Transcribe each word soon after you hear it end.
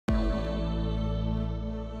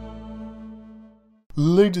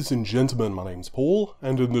Ladies and gentlemen, my name's Paul,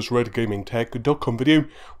 and in this RedGamingTech.com video,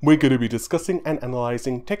 we're going to be discussing and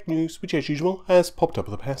analysing tech news which, as usual, has popped up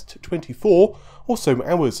in the past 24 or so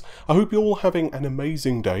hours. I hope you're all having an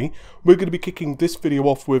amazing day. We're going to be kicking this video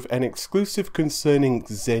off with an exclusive concerning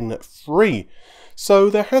Zen 3. So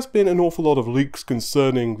there has been an awful lot of leaks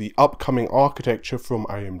concerning the upcoming architecture from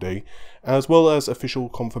AMD, as well as official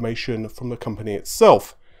confirmation from the company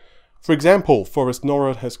itself. For example, Forrest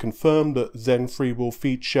Norrod has confirmed that Zen 3 will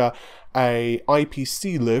feature a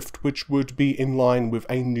IPC lift which would be in line with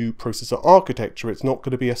a new processor architecture. It's not going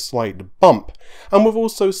to be a slight bump. And we've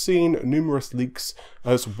also seen numerous leaks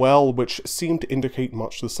as well which seem to indicate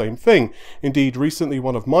much the same thing. Indeed, recently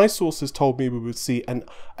one of my sources told me we would see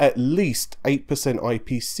at least 8%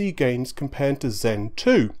 IPC gains compared to Zen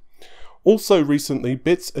 2. Also recently,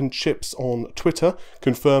 Bits and Chips on Twitter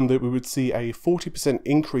confirmed that we would see a 40%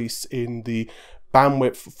 increase in the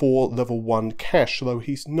bandwidth for level 1 cache, though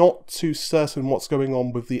he's not too certain what's going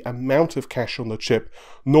on with the amount of cache on the chip,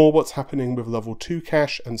 nor what's happening with level 2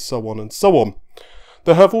 cache, and so on and so on.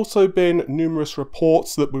 There have also been numerous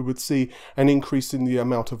reports that we would see an increase in the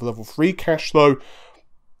amount of level 3 cache, though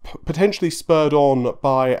potentially spurred on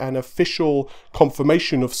by an official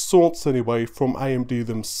confirmation of sorts anyway from AMD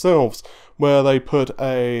themselves, where they put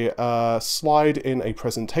a slide in a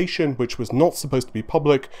presentation which was not supposed to be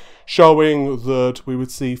public, showing that we would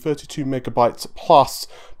see 32 megabytes plus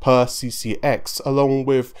per CCX, along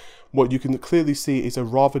with what you can clearly see is a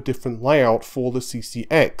rather different layout for the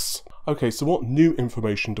CCX. Okay, so what new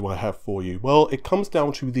information do I have for you? Well, it comes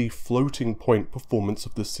down to the floating point performance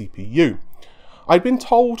of the CPU. I'd been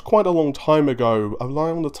told quite a long time ago,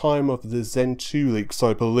 around the time of the Zen 2 leaks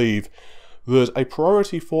I believe, that a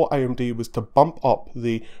priority for AMD was to bump up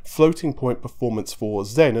the floating point performance for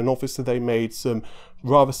Zen, and obviously they made some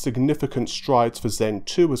rather significant strides for Zen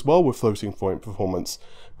 2 as well with floating point performance,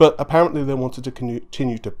 but apparently they wanted to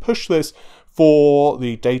continue to push this for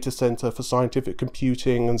the data center, for scientific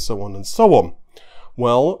computing, and so on and so on.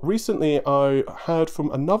 Well, recently I heard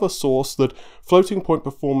from another source that floating point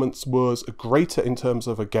performance was greater in terms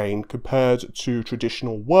of a gain compared to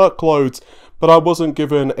traditional workloads, but I wasn't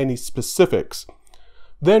given any specifics.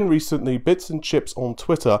 Then recently, Bits and Chips on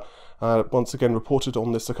Twitter, once again reported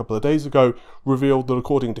on this a couple of days ago, revealed that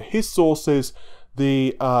according to his sources,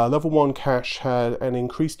 the level 1 cache had an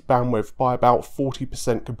increased bandwidth by about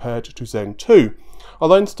 40% compared to Zen 2. I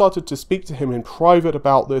then started to speak to him in private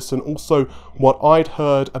about this and also what I'd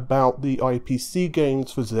heard about the IPC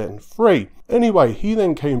gains for Zen 3. Anyway, he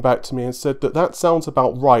then came back to me and said that that sounds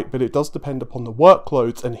about right, but it does depend upon the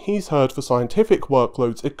workloads, and he's heard for scientific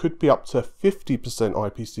workloads it could be up to 50%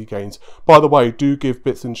 IPC gains. By the way, do give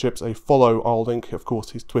Bits and Chips a follow. I'll link, of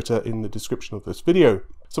course, his Twitter in the description of this video.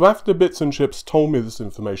 So after Bits and Chips told me this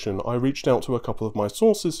information, I reached out to a couple of my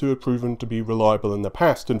sources who had proven to be reliable in the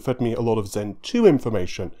past and fed me a lot of Zen 2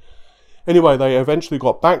 information. Anyway, they eventually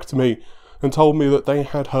got back to me and told me that they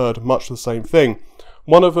had heard much the same thing.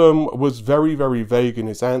 One of them was very vague in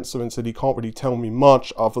his answer and said he can't really tell me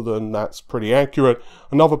much other than that's pretty accurate.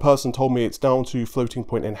 Another person told me it's down to floating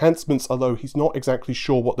point enhancements, although he's not exactly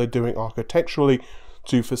sure what they're doing architecturally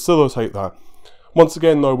to facilitate that. Once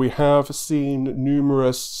again though, we have seen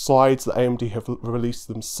numerous slides that AMD have released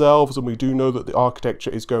themselves, and we do know that the architecture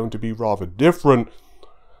is going to be rather different,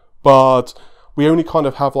 but we only kind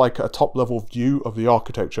of have like a top level view of the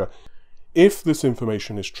architecture. If this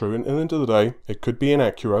information is true, and at the end of the day, it could be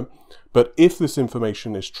inaccurate, but if this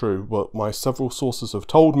information is true, what my several sources have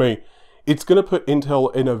told me, it's going to put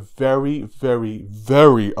Intel in a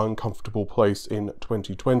very uncomfortable place in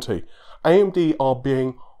 2020. AMD are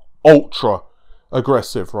being ultra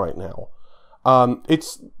aggressive right now.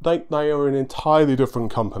 It's like they are an entirely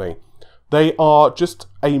different company. They are just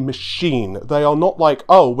a machine. They are not like,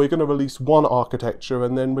 oh, we're going to release one architecture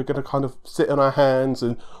and then we're going to kind of sit on our hands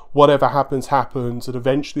and whatever happens, happens, and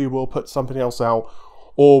eventually we'll put something else out,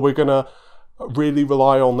 or we're going to really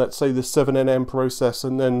rely on, let's say, the 7nm process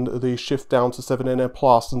and then the shift down to 7nm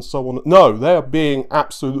plus and so on. No, they are being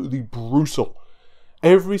absolutely brutal.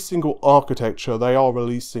 Every single architecture they are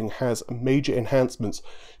releasing has major enhancements.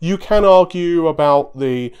 You can argue about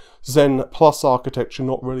the Zen Plus architecture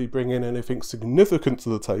not really bringing anything significant to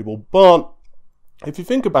the table, but if you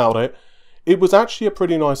think about it, it was actually a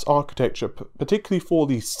pretty nice architecture, particularly for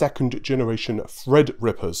the second generation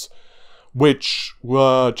Threadrippers, which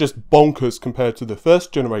were just bonkers compared to the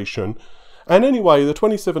first generation. And anyway, the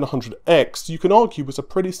 2700X, you can argue, was a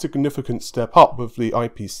pretty significant step up with the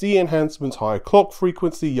IPC enhancements, higher clock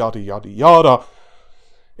frequency, yada yada yada.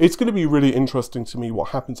 It's going to be really interesting to me what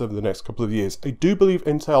happens over the next couple of years. I do believe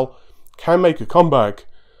Intel can make a comeback,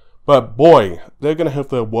 But boy, they're going to have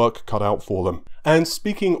their work cut out for them. And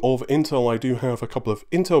speaking of Intel, I do have a couple of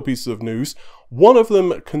Intel pieces of news. One of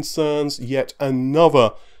them concerns yet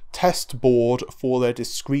another test board for their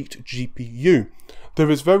discrete GPU. There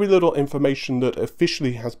is very little information that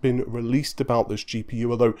officially has been released about this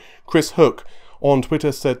GPU, although Chris Hook on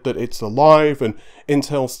Twitter said that it's alive, and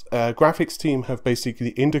Intel's graphics team have basically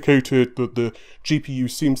indicated that the GPU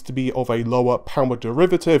seems to be of a lower power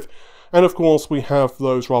derivative. And of course we have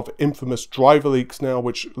those rather infamous driver leaks now,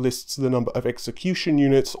 which lists the number of execution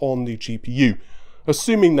units on the GPU.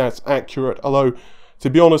 Assuming that's accurate, although to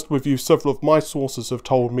be honest with you, several of my sources have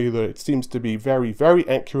told me that it seems to be very, very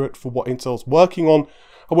accurate for what Intel's working on.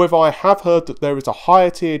 However, I have heard that there is a higher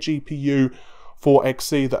tier GPU for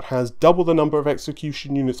XE that has double the number of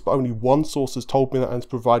execution units, but only one source has told me that and has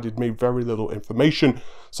provided me very little information.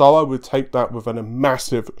 So I would take that with a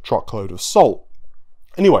massive truckload of salt.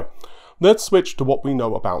 Anyway, let's switch to what we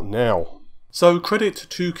know about now. So credit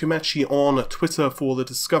to Komachi on Twitter for the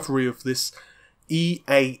discovery of this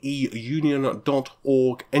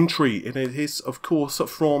EAEunion.org entry, and it is of course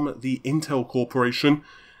from the Intel Corporation.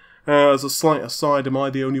 As a slight aside, am I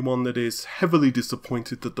the only one that is heavily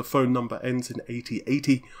disappointed that the phone number ends in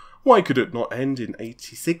 8080? Why could it not end in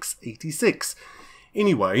 8686?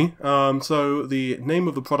 Anyway, so the name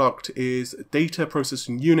of the product is Data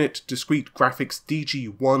Processing Unit Discrete Graphics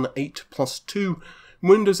DG1 8+2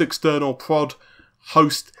 Windows External Prod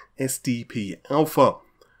Host SDP Alpha.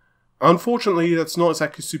 Unfortunately, that's not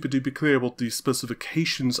exactly super duper clear what the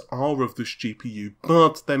specifications are of this GPU,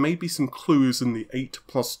 but there may be some clues in the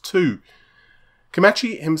 8+2.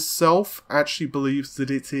 Komachi himself actually believes that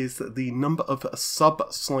it is the number of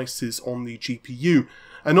sub-slices on the GPU,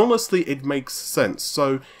 and honestly it makes sense.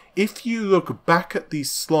 So if you look back at these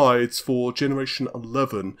slides for Generation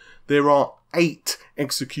 11, there are 8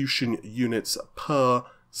 execution units per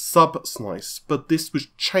sub-slice, but this was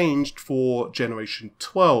changed for Generation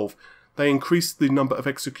 12. They increased the number of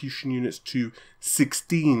execution units to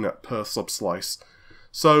 16 per sub-slice.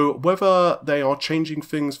 So whether they are changing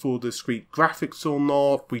things for discrete graphics or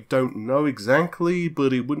not, we don't know exactly,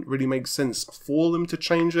 but it wouldn't really make sense for them to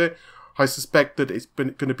change it. I suspect that it's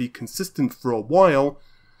going to be consistent for a while,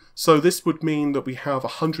 so this would mean that we have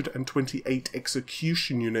 128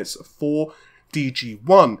 execution units for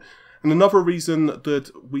DG1. And another reason that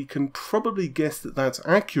we can probably guess that that's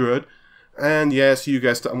accurate, and yes, you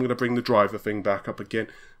guessed it, I'm going to bring the driver thing back up again,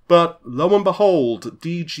 but lo and behold,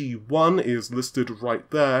 DG1 is listed right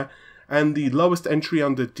there, and the lowest entry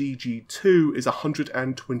under DG2 is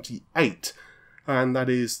 128, and that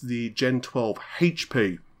is the Gen 12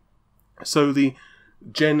 HP. So the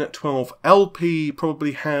Gen 12 LP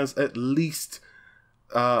probably has at least,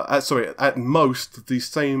 at most, the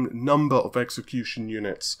same number of execution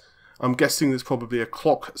units. I'm guessing there's probably a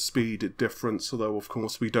clock speed difference, although of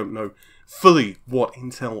course we don't know fully what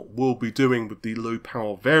Intel will be doing with the low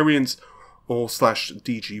power variants or slash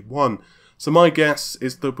DG1. So my guess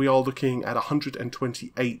is that we are looking at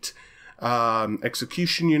 128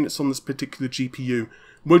 execution units on this particular GPU,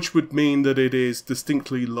 which would mean that it is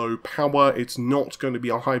distinctly low power. It's not going to be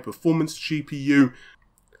a high performance GPU.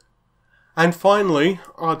 And finally,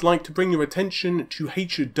 I'd like to bring your attention to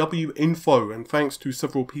HW Info, and thanks to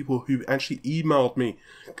several people who actually emailed me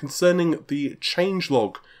concerning the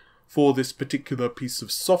changelog for this particular piece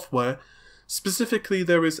of software. Specifically,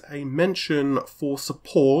 there is a mention for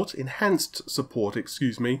support, enhanced support, of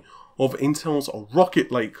Intel's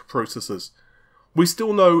Rocket Lake processors. We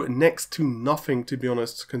still know next to nothing, to be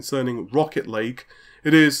honest, concerning Rocket Lake.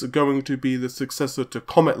 It is going to be the successor to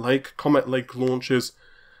Comet Lake. Comet Lake launches,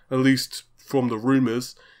 at least from the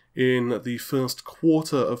rumours, in the first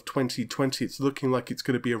quarter of 2020. It's looking like it's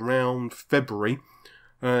going to be around February.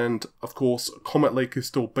 And of course, Comet Lake is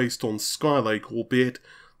still based on Skylake, albeit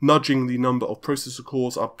nudging the number of processor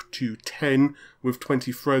cores up to 10 with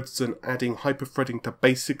 20 threads and adding hyperthreading to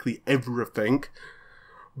basically everything.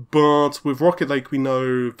 But with Rocket Lake we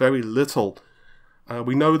know very little.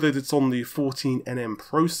 We know that it's on the 14nm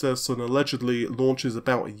processor and allegedly launches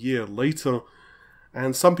about a year later.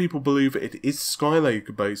 And some people believe it is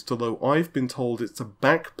Skylake based, although I've been told it's a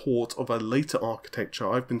backport of a later architecture.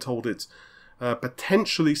 I've been told it's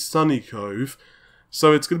potentially Sunny Cove.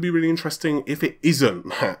 So it's going to be really interesting if it isn't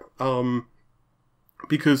that.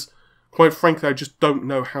 Because, quite frankly, I just don't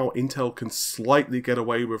know how Intel can slightly get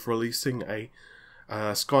away with releasing a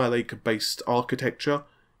Skylake-based architecture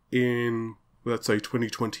in, let's say,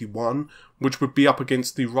 2021, which would be up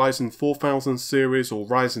against the Ryzen 4000 series or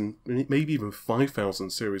Ryzen, maybe even 5000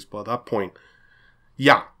 series by that point.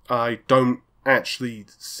 Yeah, I don't actually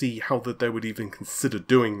see how that they would even consider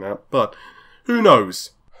doing that, but who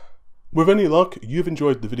knows? With any luck, you've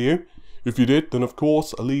enjoyed the video. If you did, then of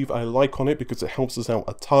course leave a like on it because it helps us out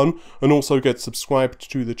a ton, and also get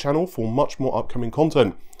subscribed to the channel for much more upcoming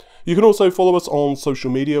content. You can also follow us on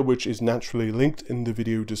social media, which is naturally linked in the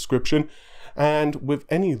video description. And with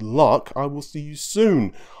any luck, I will see you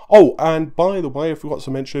soon. Oh, and by the way, I forgot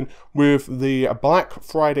to mention, with the Black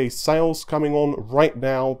Friday sales coming on right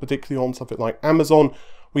now, particularly on something like Amazon,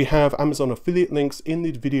 we have Amazon affiliate links in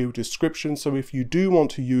the video description, so if you do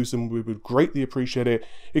want to use them, we would greatly appreciate it.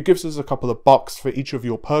 It gives us a couple of bucks for each of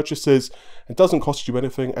your purchases. It doesn't cost you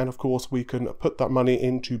anything, and of course we can put that money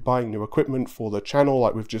into buying new equipment for the channel,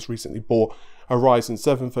 like we've just recently bought a Ryzen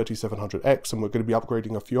 7 3700X, and we're going to be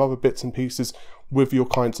upgrading a few other bits and pieces with your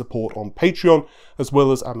kind support on Patreon, as well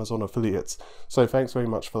as Amazon affiliates. So thanks very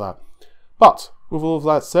much for that. But with all of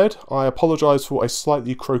that said, I apologise for a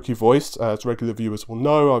slightly croaky voice. As regular viewers will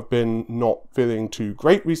know, I've been not feeling too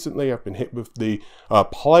great recently. I've been hit with the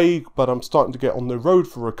plague, but I'm starting to get on the road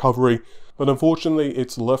for recovery. But unfortunately,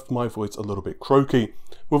 it's left my voice a little bit croaky.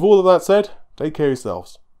 With all of that said, take care of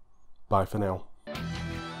yourselves. Bye for now.